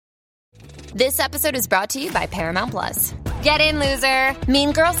This episode is brought to you by Paramount Plus. Get in, loser!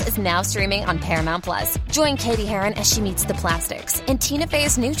 Mean Girls is now streaming on Paramount Plus. Join Katie Heron as she meets the plastics in Tina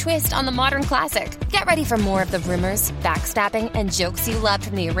Fey's new twist on the modern classic. Get ready for more of the rumors, backstabbing, and jokes you loved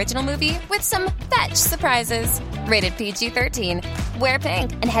from the original movie with some fetch surprises. Rated PG-13. Wear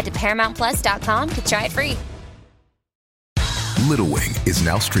pink and head to ParamountPlus.com to try it free. Little Wing is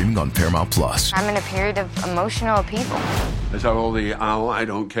now streaming on Paramount Plus. I'm in a period of emotional upheaval. Is that all the I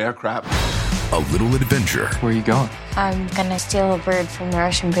don't care crap? A little adventure. Where are you going? I'm gonna steal a bird from the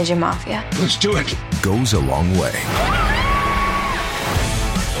Russian pigeon mafia. Let's do it. Goes a long way.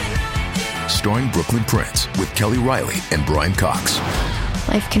 Starring Brooklyn Prince with Kelly Riley and Brian Cox.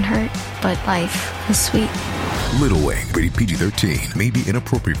 Life can hurt, but life is sweet. Little Wing, rated PG-13, may be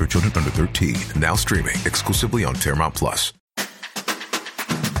inappropriate for children under 13. Now streaming exclusively on Paramount Plus.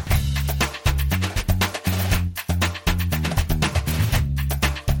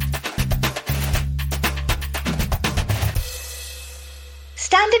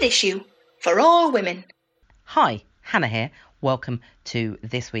 Standard issue for all women. Hi, Hannah here. Welcome to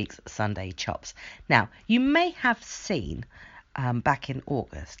this week's Sunday Chops. Now, you may have seen back in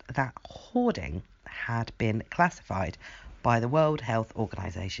August that hoarding had been classified by the World Health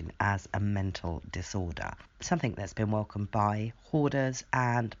Organization as a mental disorder, something that's been welcomed by hoarders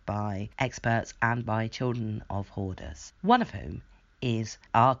and by experts and by children of hoarders, one of whom is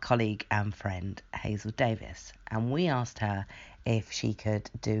our colleague and friend Hazel Davis, and we asked her if she could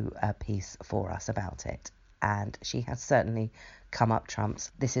do a piece for us about it, and she has certainly come up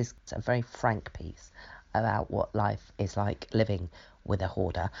trumps. This is a very frank piece about what life is like living with a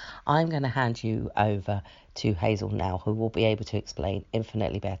hoarder. I'm going to hand you over to Hazel now, who will be able to explain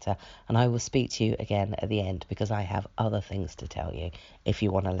infinitely better, and I will speak to you again at the end because I have other things to tell you if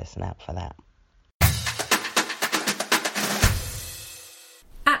you want to listen out for that.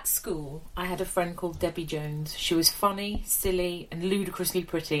 At school, I had a friend called Debbie Jones. She was funny, silly, and ludicrously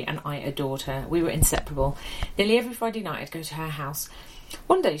pretty, and I adored her. We were inseparable. Nearly every Friday night I'd go to her house.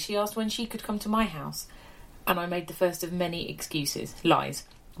 One day she asked when she could come to my house, and I made the first of many excuses. Lies.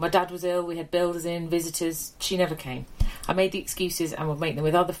 My dad was ill, we had builders in, visitors. She never came. I made the excuses and would make them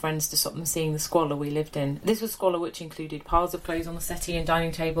with other friends to stop them seeing the squalor we lived in. This was squalor which included piles of clothes on the settee and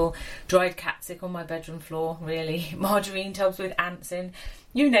dining table, dried catsick on my bedroom floor, really, margarine tubs with ants in.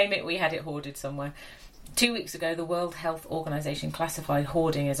 You name it, we had it hoarded somewhere. 2 weeks ago, the World Health Organization classified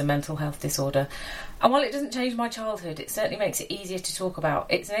hoarding as a mental health disorder. And while it doesn't change my childhood, it certainly makes it easier to talk about.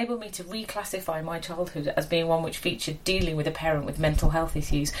 It's enabled me to reclassify my childhood as being one which featured dealing with a parent with mental health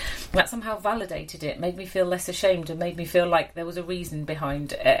issues. That somehow validated it, made me feel less ashamed, and made me feel like there was a reason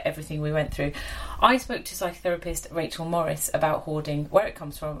behind everything we went through. I spoke to psychotherapist Rachel Morris about hoarding, where it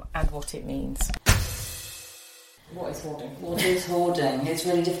comes from, and what it means. What is hoarding? What is hoarding? It's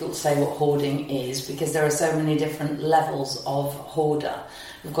really difficult to say what hoarding is because there are so many different levels of hoarder.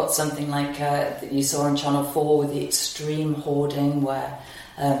 We've got something like that you saw on Channel 4 with the extreme hoarding where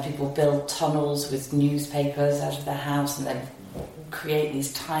people build tunnels with newspapers out of their house and then create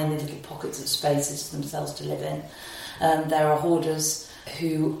these tiny little pockets of spaces for themselves to live in. There are hoarders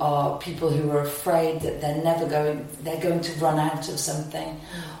who are people who are afraid that they're going to run out of something,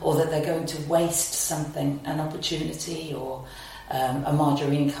 or that they're going to waste something, an opportunity, or a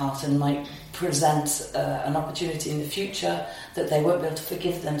margarine carton might present an opportunity in the future that they won't be able to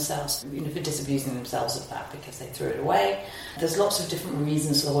forgive themselves, for disabusing themselves of that because they threw it away. There's lots of different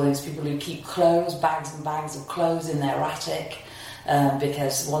reasons for hoarding. There's people who keep clothes, bags and bags of clothes in their attic,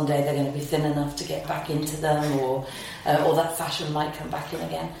 because one day they're going to be thin enough to get back into them, or that fashion might come back in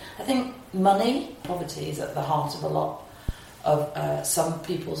again. I think poverty is at the heart of a lot of some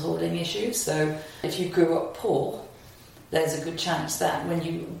people's hoarding issues. So if you grew up poor, there's a good chance that when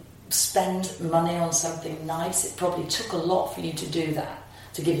you spend money on something nice, it probably took a lot for you to do that,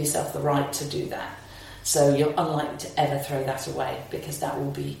 to give yourself the right to do that. So you're unlikely to ever throw that away because that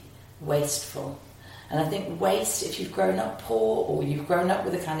will be wasteful. And I think waste, if you've grown up poor or you've grown up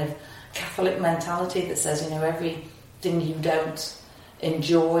with a kind of Catholic mentality that says, everything you don't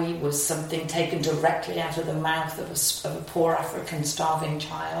enjoy was something taken directly out of the mouth of a poor African starving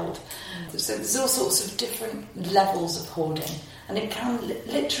child. So there's all sorts of different levels of hoarding. And it can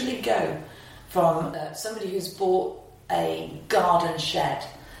literally go from somebody who's bought a garden shed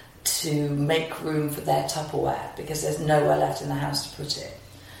to make room for their Tupperware because there's nowhere left in the house to put it.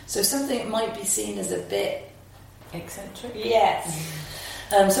 So something that might be seen as a bit eccentric? Yes.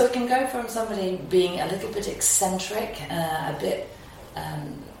 So it can go from somebody being a little bit eccentric, a bit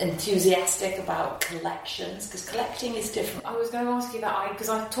enthusiastic about collections, because collecting is different. I was going to ask you that, because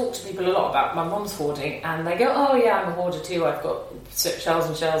I talk to people a lot about my mum's hoarding, and they go, oh yeah, I'm a hoarder too, I've got shelves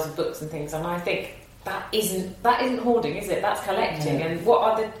and shelves of books and things, and I think that isn't hoarding, is it? That's collecting. Yeah. And what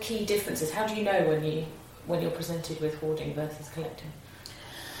are the key differences? How do you know when you're presented with hoarding versus collecting?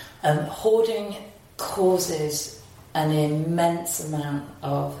 Hoarding causes an immense amount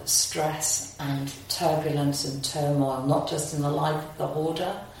of stress and turbulence and turmoil, not just in the life of the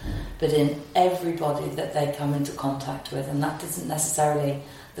hoarder, but in everybody that they come into contact with. And that isn't necessarily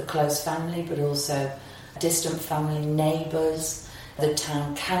the close family, but also distant family, neighbours. The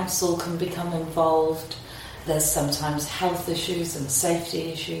town council can become involved. There's sometimes health issues and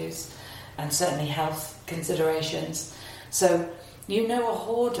safety issues, and certainly health considerations. So you know a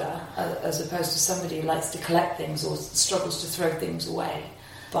hoarder, as opposed to somebody who likes to collect things or struggles to throw things away,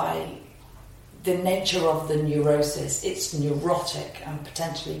 by the nature of the neurosis. It's neurotic and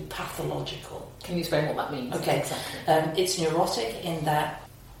potentially pathological. Can you explain what that means? Okay, exactly. It's neurotic in that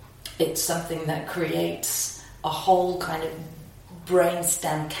it's something that creates a whole kind of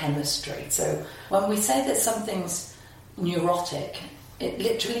brainstem chemistry. So when we say that something's neurotic, it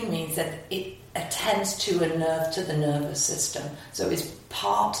literally means that it attends to a nerve, to the nervous system. So it's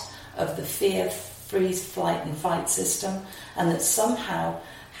part of the fear, freeze, flight and fight system, and that somehow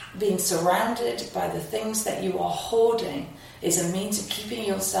being surrounded by the things that you are hoarding is a means of keeping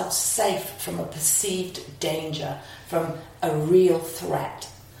yourself safe from a perceived danger, from a real threat.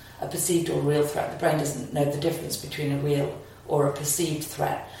 A perceived or real threat. The brain doesn't know the difference between a real or a perceived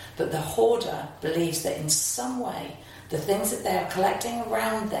threat. But the hoarder believes that in some way the things that they are collecting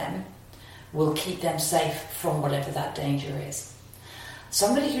around them will keep them safe from whatever that danger is.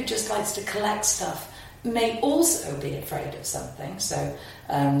 Somebody who just likes to collect stuff may also be afraid of something. So,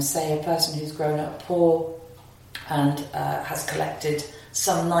 say a person who's grown up poor and has collected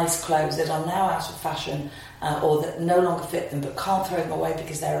some nice clothes that are now out of fashion or that no longer fit them, but can't throw them away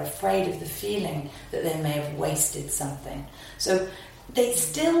because they're afraid of the feeling that they may have wasted something. So they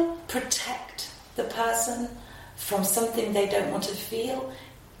still protect the person from something they don't want to feel.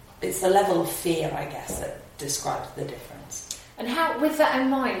 It's the level of fear, I guess, that describes the difference. And how, with that in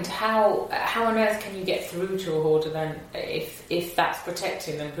mind, how on earth can you get through to a hoarder then, if that's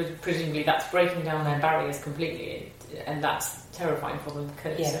protecting them? Presumably that's breaking down their barriers completely, and that's terrifying for them.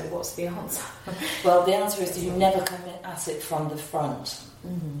 Yeah. So what's the answer? Well, the answer is that you never come at it from the front.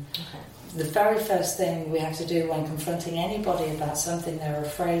 Mm-hmm. Okay. The very first thing we have to do when confronting anybody about something they're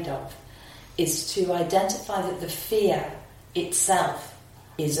afraid of is to identify that the fear itself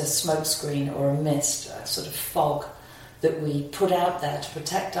is a smokescreen or a mist, a sort of fog that we put out there to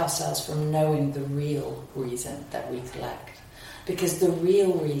protect ourselves from knowing the real reason that we collect. Because the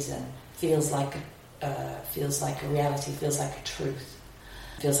real reason feels like a reality, feels like a truth,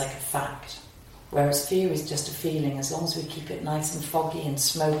 feels like a fact. Whereas fear is just a feeling. As long as we keep it nice and foggy and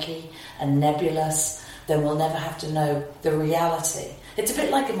smoky and nebulous, then we'll never have to know the reality. It's a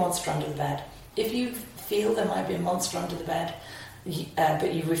bit like a monster under the bed. If you feel there might be a monster under the bed,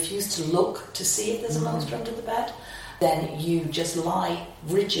 but you refuse to look to see if there's a monster under the bed, then you just lie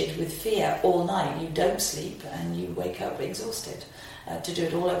rigid with fear all night. You don't sleep and you wake up exhausted to do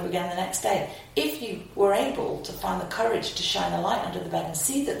it all over again the next day. If you were able to find the courage to shine a light under the bed and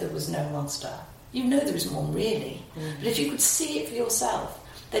see that there was no monster, you know there isn't one really. Mm-hmm. But if you could see it for yourself,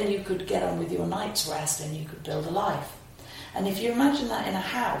 then you could get on with your night's rest and you could build a life. And if you imagine that in a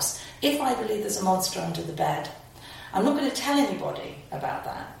house, if I believe there's a monster under the bed, I'm not going to tell anybody about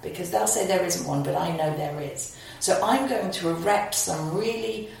that because they'll say there isn't one, but I know there is. So I'm going to erect some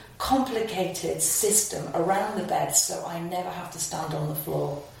really complicated system around the bed so I never have to stand on the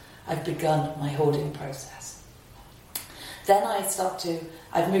floor. I've begun my hoarding process. Then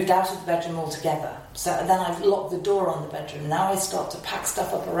I've moved out of the bedroom altogether. So then I've locked the door on the bedroom. Now I start to pack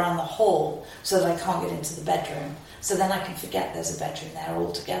stuff up around the hall so that I can't get into the bedroom. So then I can forget there's a bedroom there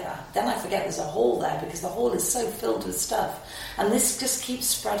altogether. Then I forget there's a hall there because the hall is so filled with stuff. And this just keeps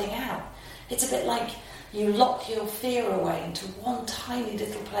spreading out. It's a bit like you lock your fear away into one tiny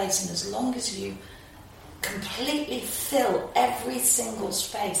little place, and as long as you completely fill every single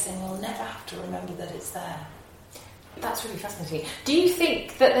space, then you'll never have to remember that it's there. That's really fascinating. Do you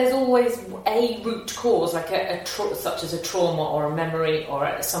think that there's always a root cause, like such as a trauma or a memory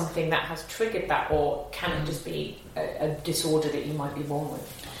or something that has triggered that, or can it just be a disorder that you might be born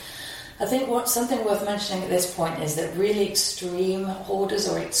with? I think something worth mentioning at this point is that really extreme hoarders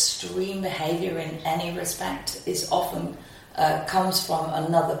or extreme behaviour in any respect is often comes from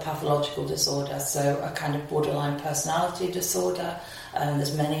another pathological disorder, so a kind of borderline personality disorder,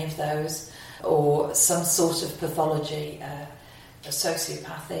 there's many of those, or some sort of pathology a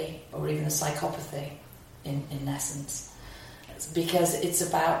sociopathy or even a psychopathy in essence. It's because it's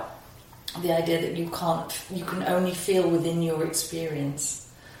about the idea that you can only feel within your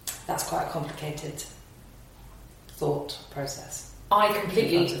experience. That's quite a complicated thought process. I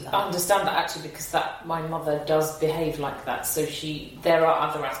completely understand that, actually, because my mother does behave like that. So there are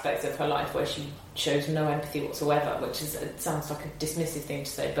other aspects of her life where she shows no empathy whatsoever, it sounds like a dismissive thing to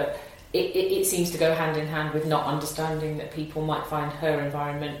say, but it seems to go hand in hand with not understanding that people might find her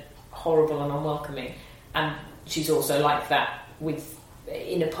environment horrible and unwelcoming, and she's also like that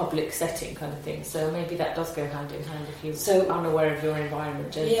in a public setting kind of thing. So maybe that does go hand in hand if you're unaware of your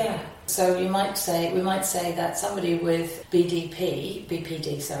environment generally. Yeah. So we might say that somebody with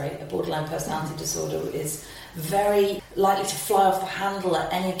BPD, a borderline personality disorder, is very likely to fly off the handle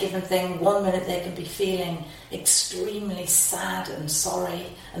at any given thing. One minute they can be feeling extremely sad and sorry,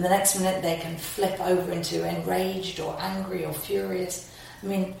 and the next minute they can flip over into enraged or angry or furious. I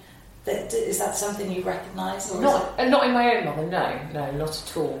mean, is that something you recognise? Not in my own mother, no, not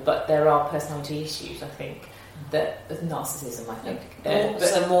at all. But there are personality issues, I think, that narcissism, I think.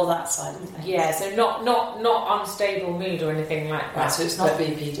 So more that side of things. Yeah, so not unstable mood or anything like that. Right, so it's not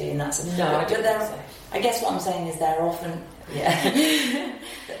BPD, and that's no. I don't think so. I guess what I'm saying is there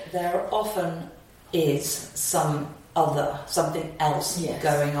often is something else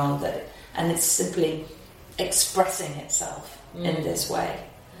going on and it's simply expressing itself in this way.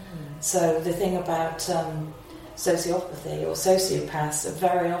 So the thing about sociopathy or sociopaths are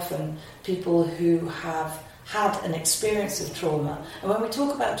very often people who have had an experience of trauma. And when we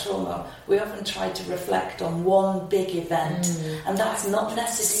talk about trauma, we often try to reflect on one big event, and that's not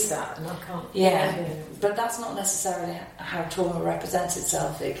necessarily but that's not necessarily how trauma represents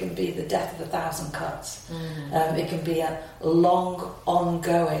itself. It can be the death of 1,000 cuts. It can be a long,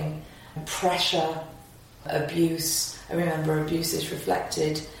 ongoing pressure, abuse. I remember abuse is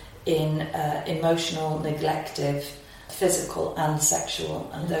reflected in emotional, neglective, physical and sexual,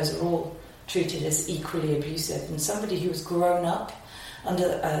 and those are all treated as equally abusive. And somebody who's grown up under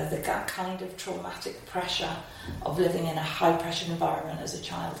that kind of traumatic pressure of living in a high-pressure environment as a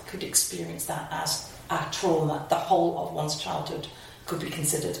child could experience that as a trauma. The whole of one's childhood could be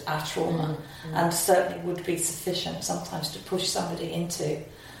considered a trauma, and certainly would be sufficient sometimes to push somebody into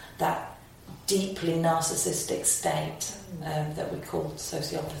that deeply narcissistic state that we call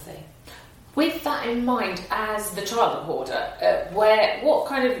sociopathy. With that in mind, as the child of hoarder, what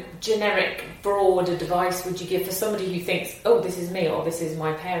kind of generic, broad advice would you give for somebody who thinks, oh, this is me or this is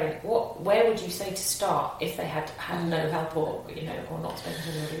my parent? Where would you say to start if they had no help or not spoken to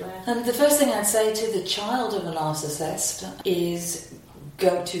anybody? And the first thing I'd say to the child of a narcissist is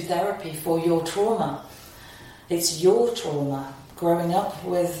go to therapy for your trauma. It's your trauma. Growing up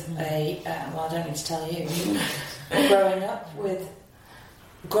with I don't need to tell you. Growing up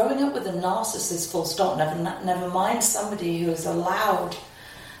with a narcissist, full stop, never mind somebody who has allowed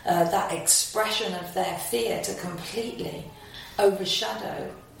that expression of their fear to completely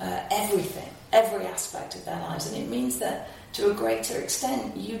overshadow everything, every aspect of their lives. And it means that, to a greater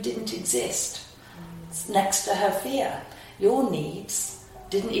extent, you didn't exist next to her fear. Your needs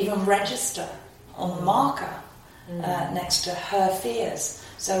didn't even register on the marker next to her fears.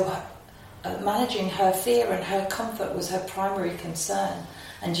 So managing her fear and her comfort was her primary concern.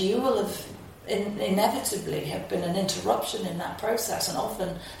 And you will have inevitably have been an interruption in that process, and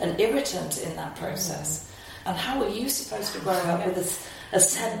often an irritant in that process. And how are you supposed to grow up with a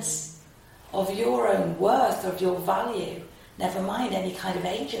sense of your own worth, of your value, never mind any kind of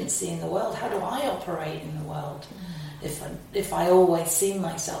agency in the world? How do I operate in the world if I always see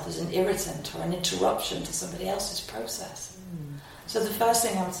myself as an irritant or an interruption to somebody else's process? So the first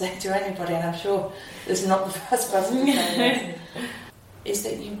thing I would say to anybody, and I'm sure this is not the first person to say this, is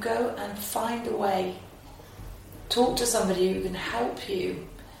that you go and find a way, talk to somebody who can help you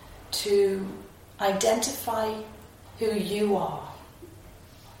to identify who you are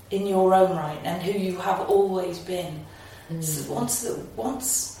in your own right and who you have always been. So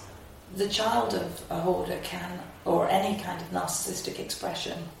once the child of a hoarder can, or any kind of narcissistic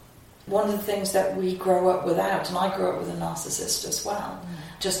expression, one of the things that we grow up without, and I grew up with a narcissist as well,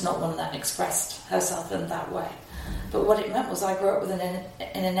 just not one that expressed herself in that way. But what it meant was I grew up with an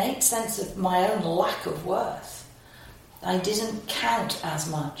innate sense of my own lack of worth. I didn't count as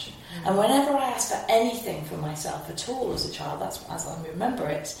much. And whenever I asked for anything for myself at all as a child, that's as I remember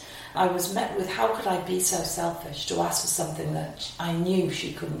it, I was met with, how could I be so selfish to ask for something that I knew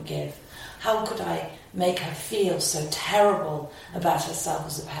she couldn't give? How could I make her feel so terrible about herself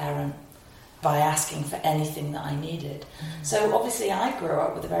as a parent by asking for anything that I needed? So obviously I grew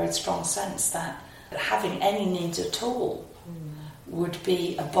up with a very strong sense that having any needs at all would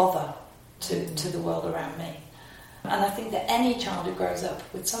be a bother to the world around me. And I think that any child who grows up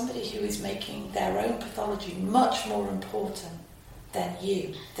with somebody who is making their own pathology much more important than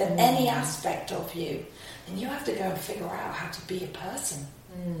you, than any aspect of you, then you have to go and figure out how to be a person.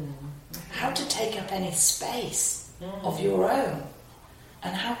 How to take up any space of your own,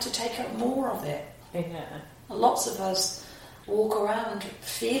 and how to take up more of it. Lots of us walk around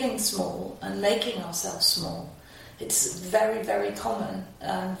feeling small and making ourselves small. It's very, very common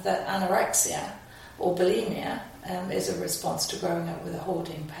that anorexia or bulimia is a response to growing up with a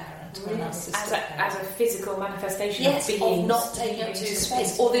hoarding parent. Really? As a physical manifestation of being... of not taking up too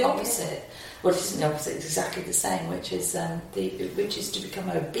space. Or the opposite. Well, it isn't the opposite, it's exactly the same, which is to become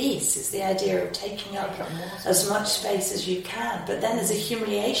obese. It's the idea of taking up as much space as you can. But then there's a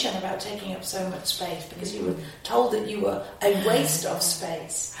humiliation about taking up so much space because you were told that you were a waste of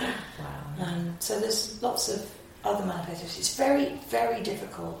space. Wow. So there's lots of other manifestations. It's very, very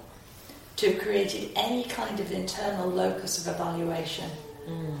difficult to have created any kind of internal locus of evaluation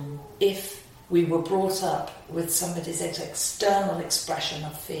if we were brought up with somebody's external expression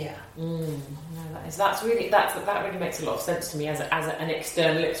of fear. No, that really makes a lot of sense to me as an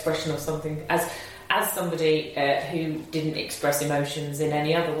external expression of something. As somebody who didn't express emotions in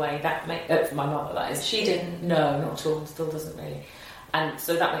any other way, for my mother, that is. She didn't. No, not at all. Still doesn't really. And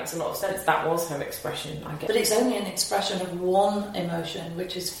so that makes a lot of sense. That was her expression, I guess. But it's only an expression of one emotion,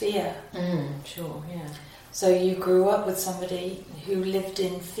 which is fear. Sure, yeah. So you grew up with somebody who lived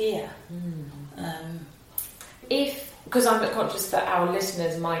in fear. Because I'm conscious that our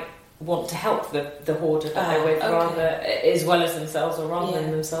listeners might want to help the hoarder that they're with, rather as well as themselves, or rather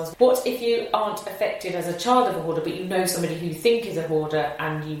than themselves. What if you aren't affected as a child of a hoarder, but you know somebody who you think is a hoarder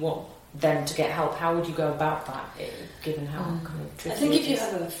and you want them to get help? How would you go about that, given how kind of tricky I think it if you is?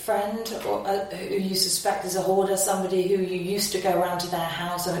 have a friend who you suspect is a hoarder, somebody who you used to go around to their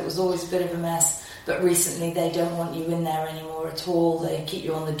house and it was always a bit of a mess, but recently they don't want you in there anymore at all, they keep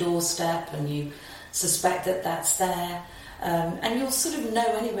you on the doorstep and you suspect that that's there, and you'll sort of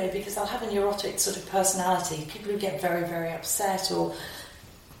know anyway because they'll have a neurotic sort of personality, people who get very, very upset, or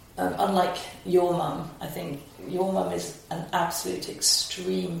unlike your mum, I think your mum is an absolute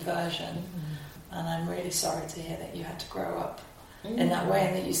extreme version, and I'm really sorry to hear that you had to grow up in that way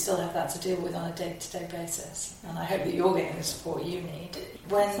and that you still have that to deal with on a day-to-day basis, and I hope that you're getting the support you need.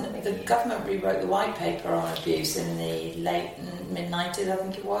 When the government rewrote the white paper on abuse in the late mid-90s, I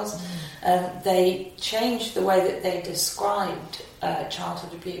think it was, they changed the way that they described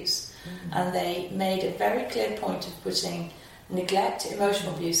childhood abuse, and they made a very clear point of putting neglect,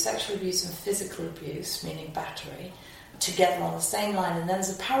 emotional abuse, sexual abuse and physical abuse, meaning battery, together on the same line, and then there's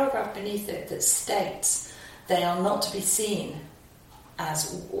a paragraph beneath it that states they are not to be seen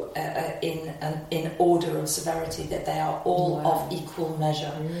as in order of severity, that they are all of equal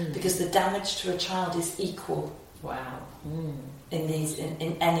measure, because the damage to a child is equal.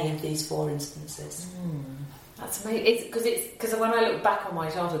 In any of these four instances. That's amazing. Because when I look back on my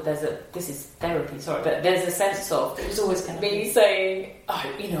childhood, this is therapy, sorry, but there's a sense of it was always going to me saying,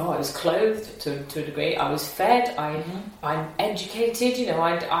 I was clothed to a degree, I was fed, I'm educated, who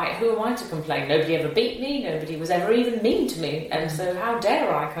am I to complain? Nobody ever beat me, nobody was ever even mean to me, and so how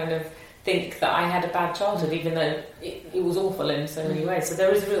dare I kind of think that I had a bad childhood, even though it was awful in so many ways. So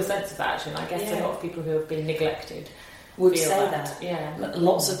there is a real sense of that, actually, and I guess a lot of people who have been neglected would say that. Yeah.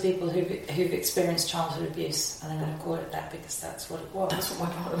 Lots of people who've experienced childhood abuse, and I'm going to call it that because that's what it was. That's what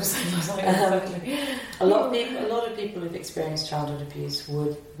my partner was saying. A lot of people who've experienced childhood abuse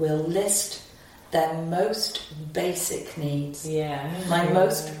will list their most basic needs. My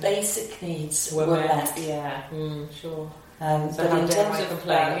most basic needs were met. Sure. But in terms of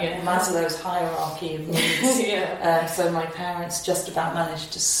Maslow's hierarchy of needs, so my parents just about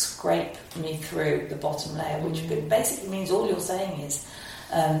managed to scrape me through the bottom layer, which basically means all you're saying is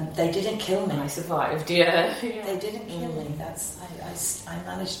they didn't kill me. I survived, They didn't kill me. I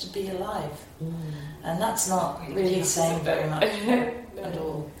managed to be alive. And that's not really saying very much at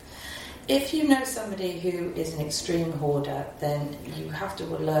all. If you know somebody who is an extreme hoarder, then you have to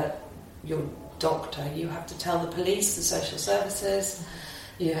alert your doctor, you have to tell the police, the social services,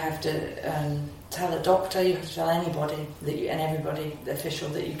 you have to tell a doctor, you have to tell anybody and everybody official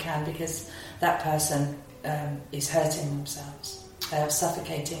that you can, because that person is hurting themselves. They are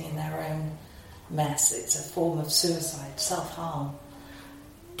suffocating in their own mess. It's a form of suicide, self-harm.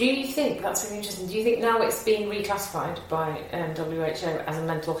 Do you think, that's really interesting, do you think now it's being reclassified by WHO as a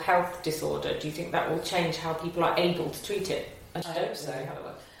mental health disorder, do you think that will change how people are able to treat it? I hope so.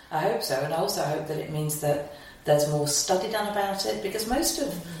 I hope so, and I also hope that it means that there's more study done about it, because most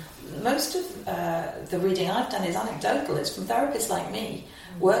of the reading I've done is anecdotal. It's from therapists like me,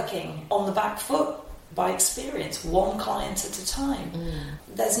 working on the back foot by experience, one client at a time.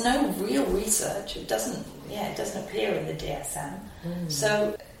 There's no real research. It doesn't appear in the DSM.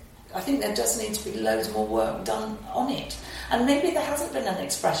 So I think there does need to be loads more work done on it. And maybe there hasn't been an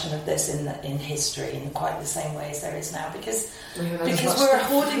expression of this in history in quite the same way as there is now, because we're a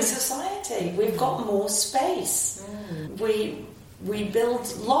hoarding society. We've got more space. We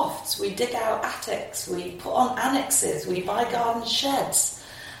build lofts, we dig out attics, we put on annexes, we buy garden sheds.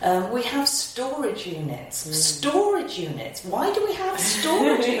 We have storage units. Storage units. Why do we have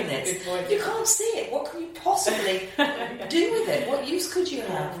storage units? You can't see it. What can you possibly do with it? What use could you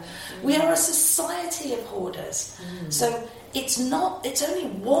have? We are a society of hoarders. So it's only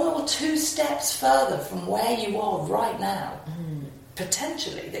one or two steps further from where you are right now,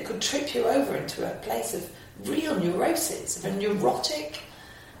 potentially, that could trip you over into a place of real neurosis, of a neurotic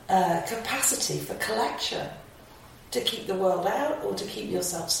capacity for collection, to keep the world out or to keep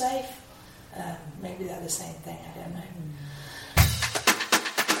yourself safe. Maybe they're the same thing, I don't know.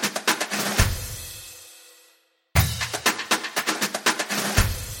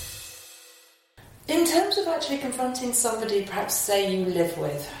 In terms of actually confronting somebody, perhaps say you live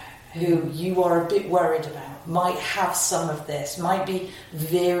with, who you are a bit worried about, might have some of this, might be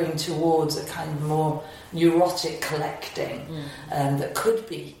veering towards a kind of more neurotic collecting that could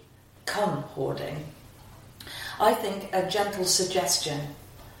become hoarding, I think a gentle suggestion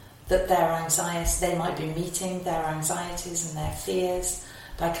that they might be meeting their anxieties and their fears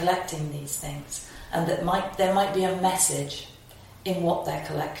by collecting these things, and that there might be a message in what they're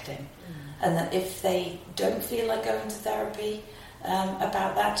collecting, and that if they don't feel like going to therapy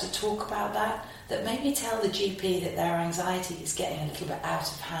about that, to talk about that, that maybe tell the GP that their anxiety is getting a little bit out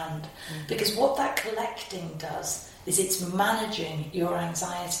of hand, because what that collecting does is it's managing your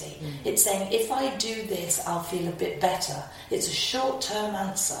anxiety. It's saying, if I do this, I'll feel a bit better. It's a short-term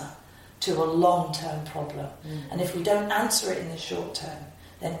answer to a long-term problem. And if we don't answer it in the short term,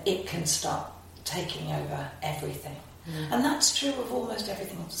 then it can start taking over everything. And that's true of almost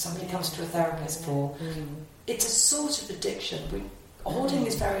everything somebody comes to a therapist for. It's a sort of addiction. Hoarding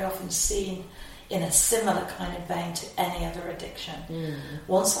is very often seen in a similar kind of vein to any other addiction.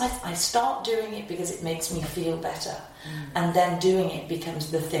 Once I start doing it because it makes me feel better, and then doing it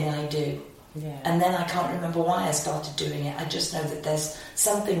becomes the thing I do. And then I can't remember why I started doing it. I just know that there's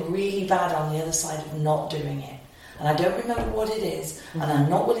something really bad on the other side of not doing it. And I don't remember what it is, and I'm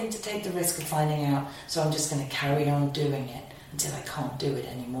not willing to take the risk of finding out, so I'm just going to carry on doing it until I can't do it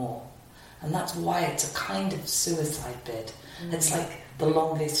anymore. And that's why it's a kind of suicide bid. It's like the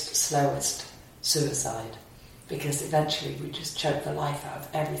longest, slowest suicide, because eventually we just choke the life out of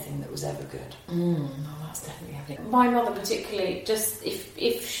everything that was ever good. Oh, that's definitely happening. My mother particularly, just if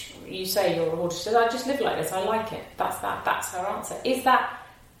you say you're a hoarder, she says, I just live like this, I like it. That's her answer. Is that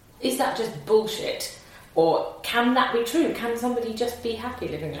just bullshit? Or can that be true? Can somebody just be happy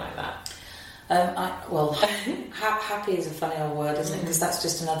living like that? Happy is a funny old word, isn't it? Because that's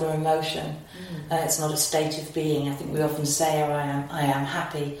just another emotion. It's not a state of being. I think we often say, I am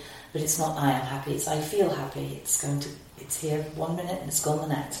happy, but it's not I am happy, it's I feel happy. It's here 1 minute and it's gone the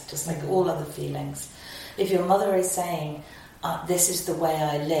next, just like all other feelings. If your mother is saying, this is the way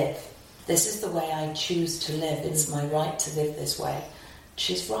I live, this is the way I choose to live, it's my right to live this way,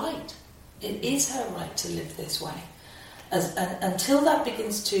 she's right. It is her right to live this way. Until that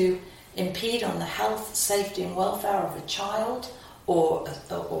begins to impede on the health, safety and welfare of a child, or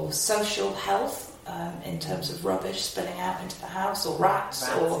social health, in terms of rubbish spilling out into the house, or rats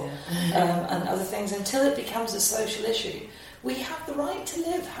and other things, until it becomes a social issue, we have the right to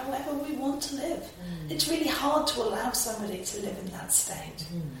live however we want to live. It's really hard to allow somebody to live in that state.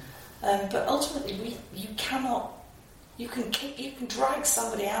 But ultimately, you can drag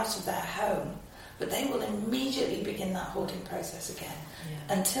somebody out of their home, but they will immediately begin that hoarding process again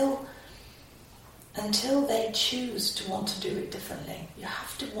until they choose to want to do it differently. You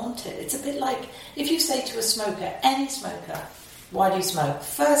have to want it. It's a bit like if you say to a smoker, any smoker, why do you smoke?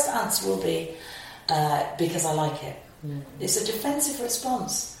 First answer will be, because I like it. It's a defensive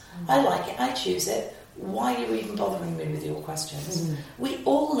response. I like it, I choose it. Why are you even bothering me with your questions? We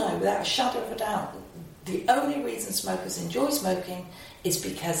all know, without a shadow of a doubt, the only reason smokers enjoy smoking is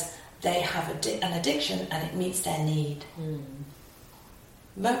because they have an addiction and it meets their need.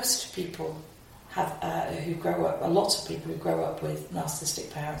 Most people a lot of people who grow up with narcissistic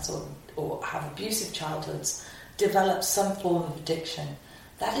parents or have abusive childhoods develop some form of addiction.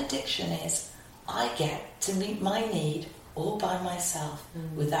 That addiction is, I get to meet my need all by myself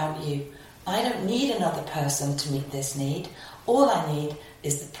without you. I don't need another person to meet this need. All I need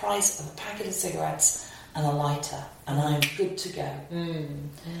is the price of a packet of cigarettes and a lighter, and I'm good to go.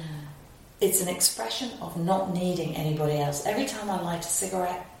 It's an expression of not needing anybody else. Every time I light a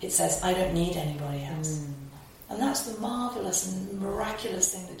cigarette, it says, I don't need anybody else. And that's the marvellous and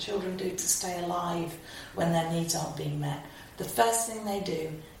miraculous thing that children do to stay alive when their needs aren't being met. The first thing they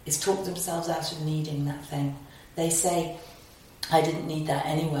do is talk themselves out of needing that thing. They say, I didn't need that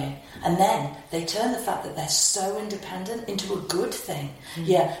anyway. And then they turn the fact that they're so independent into a good thing.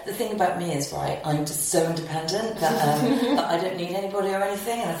 Yeah, the thing about me is, right, I'm just so independent that I don't need anybody or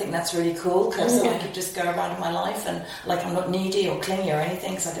anything, and I think that's really cool because I could just go around in my life and like I'm not needy or clingy or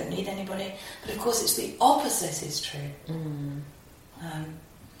anything because I don't need anybody. But of course it's the opposite is true.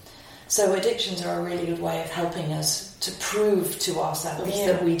 So addictions are a really good way of helping us to prove to ourselves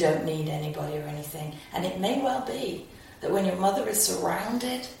that we don't need anybody or anything. And it may well be that when your mother is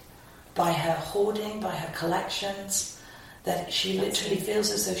surrounded by her hoarding, by her collections, that she literally feels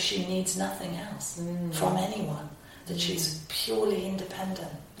as though she needs nothing else from anyone, that she's purely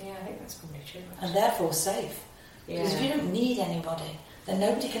independent. Yeah, I think that's probably true. And therefore safe. Because if you don't need anybody, then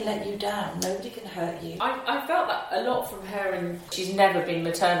nobody can let you down, nobody can hurt you. I felt that a lot from her, and she's never been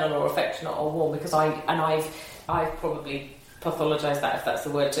maternal or affectionate or warm, because I've probably pathologised that, if that's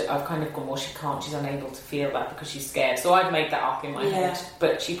the word. I've kind of gone, well, she can't, she's unable to feel that because she's scared. So I've made that up in my head.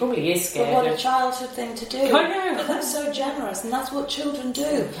 But she probably is scared. But what a childhood thing to do. I know. But that's so generous, and that's what children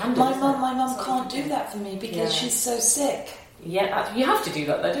do. My mum can't do that for me because she's so sick. Yeah, you have to do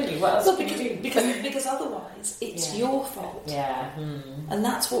that though, don't you? What else can you do? Because otherwise it's your fault. Yeah. And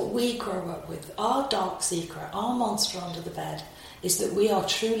that's what we grow up with. Our dark secret, our monster under the bed, is that we are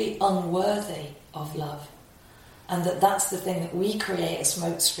truly unworthy of love. And that's the thing that we create a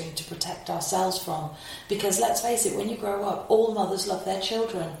smokescreen to protect ourselves from. Because let's face it, when you grow up, all mothers love their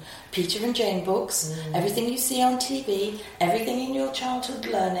children. Peter and Jane books, everything you see on TV, everything in your childhood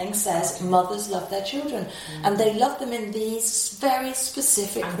learning says mothers love their children. And they love them in these very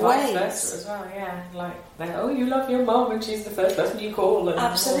specific and ways. And vice versa as well, yeah. Like, you love your mum and she's the first person you call. And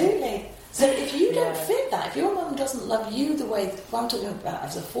absolutely. So if you don't fit that, if your mum doesn't love you the way I'm talking about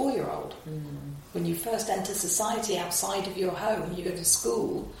as a 4-year-old, when you first enter society outside of your home, you go to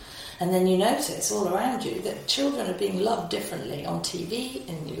school, and then you notice all around you that children are being loved differently on TV,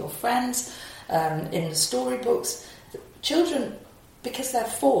 in your friends, in the storybooks. Children, because they're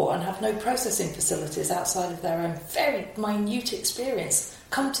 4 and have no processing facilities outside of their own very minute experience,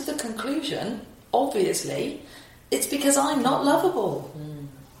 come to the conclusion, obviously, it's because I'm not lovable.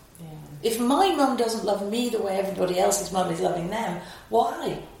 If my mum doesn't love me the way everybody else's mum is loving them,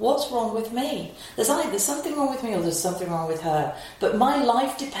 why? What's wrong with me? There's either something wrong with me or there's something wrong with her. But my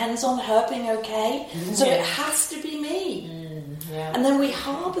life depends on her being okay, so it has to be me. And then we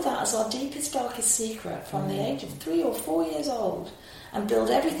harbour that as our deepest, darkest secret from the age of 3 or 4 years old and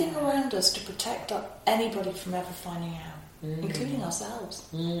build everything around us to protect anybody from ever finding out, including ourselves.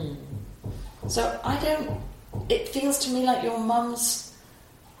 So it feels to me like your mum's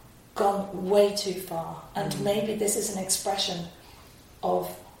gone way too far, and maybe this is an expression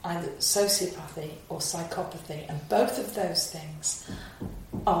of either sociopathy or psychopathy, and both of those things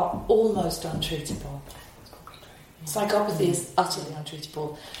are almost untreatable. Psychopathy is utterly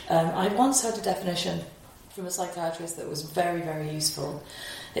untreatable. I once heard a definition from a psychiatrist that was very, very useful.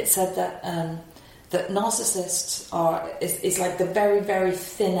 It said that that narcissists is like the very, very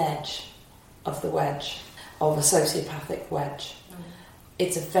thin edge of the wedge, of a sociopathic wedge.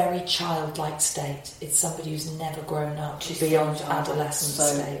 It's a very childlike state. It's somebody who's never grown up beyond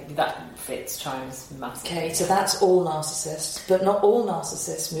adolescent state. That fits China's massively. Okay, so that's all narcissists, but not all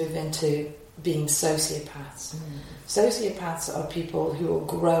narcissists move into being sociopaths. Sociopaths are people who are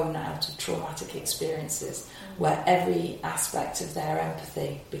grown out of traumatic experiences, where every aspect of their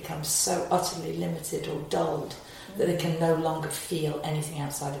empathy becomes so utterly limited or dulled that they can no longer feel anything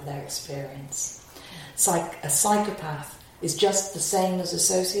outside of their experience. A psychopath is just the same as a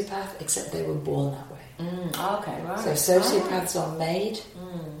sociopath, except they were born that way. Okay, right. So sociopaths are made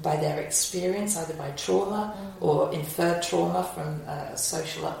by their experience, either by trauma or inferred trauma from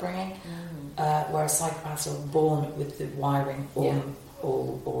social upbringing, whereas psychopaths are born with the wiring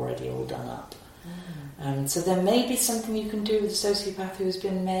already all done up. So there may be something you can do with a sociopath who has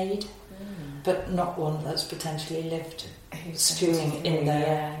been made, but not one that's potentially lived. Stewing in there.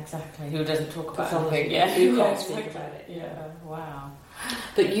 Yeah, exactly. Who doesn't talk about anything. Yeah, who can't speak about it. Yeah, wow.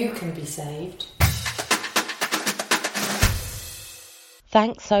 But you can be saved.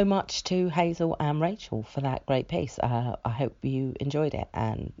 Thanks so much to Hazel and Rachel for that great piece. I hope you enjoyed it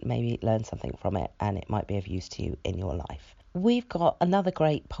and maybe learned something from it, and it might be of use to you in your life. we've got another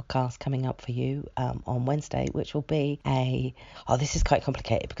great podcast coming up for you on Wednesday, which will be this is quite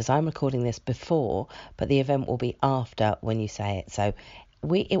complicated because I'm recording this before, but the event will be after when you say it. So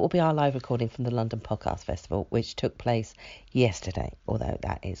it will be our live recording from the London Podcast Festival, which took place yesterday, although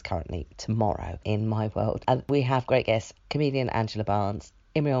that is currently tomorrow in my world. And we have great guests, comedian Angela Barnes,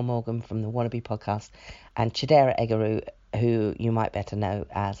 Imriel Morgan from the Wannabe podcast, and Chidera Egaru, who you might better know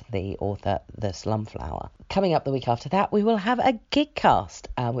as the author The Slumflower. Coming up the week after that, we will have a gigcast,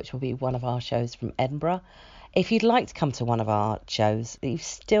 which will be one of our shows from Edinburgh. If you'd like to come to one of our shows, you've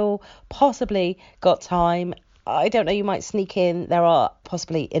still possibly got time. I don't know, you might sneak in. There are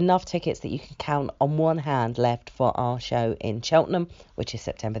possibly enough tickets that you can count on one hand left for our show in Cheltenham, which is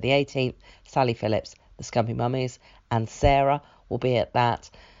September the 18th. Sally Phillips, the Scumpy Mummies, and Sarah will be at that.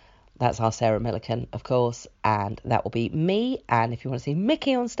 That's our Sarah Millican, of course, and that will be me. And if you want to see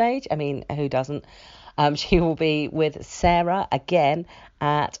Mickey on stage, I mean, who doesn't? She will be with Sarah again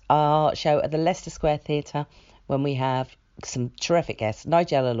at our show at the Leicester Square Theatre when we have some terrific guests,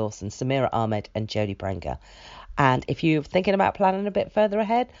 Nigella Lawson, Samira Ahmed and Jodie Brenger. And if you're thinking about planning a bit further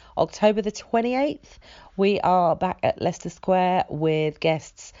ahead, October the 28th, we are back at Leicester Square with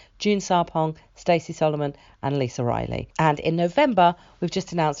guests June Sarpong, Stacey Solomon and Lisa Riley. And in November, we've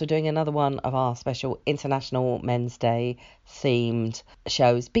just announced we're doing another one of our special International Men's Day themed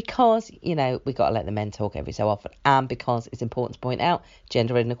shows because, you know, we've got to let the men talk every so often, and because it's important to point out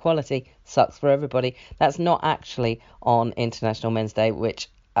gender inequality sucks for everybody. That's not actually on International Men's Day, which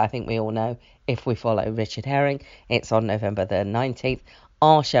I think we all know if we follow Richard Herring. It's on November the 19th.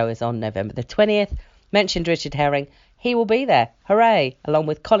 Our show is on November the 20th. Mentioned Richard Herring. He will be there. Hooray! Along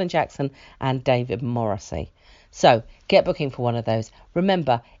with Colin Jackson and David Morrissey. So get booking for one of those.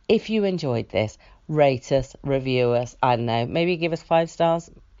 Remember, if you enjoyed this, rate us, review us. I don't know, maybe give us 5 stars.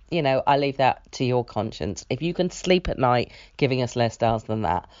 You know, I leave that to your conscience. If you can sleep at night giving us less stars than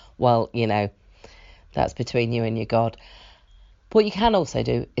that, well, you know, that's between you and your God. What you can also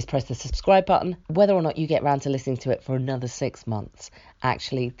do is press the subscribe button. Whether or not you get round to listening to it for another 6 months,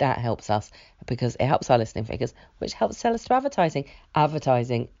 actually that helps us because it helps our listening figures, which helps sell us to advertising.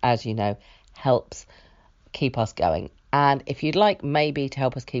 Advertising, as you know, helps keep us going. And if you'd like maybe to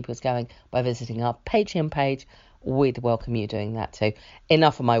help us keep us going by visiting our Patreon page, we'd welcome you doing that too.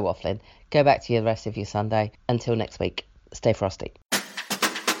 Enough of my waffling. Go back to the rest of your Sunday. Until next week, stay frosty.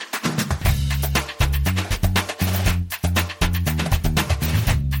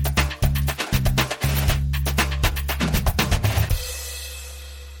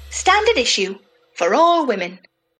 Standard issue for all women.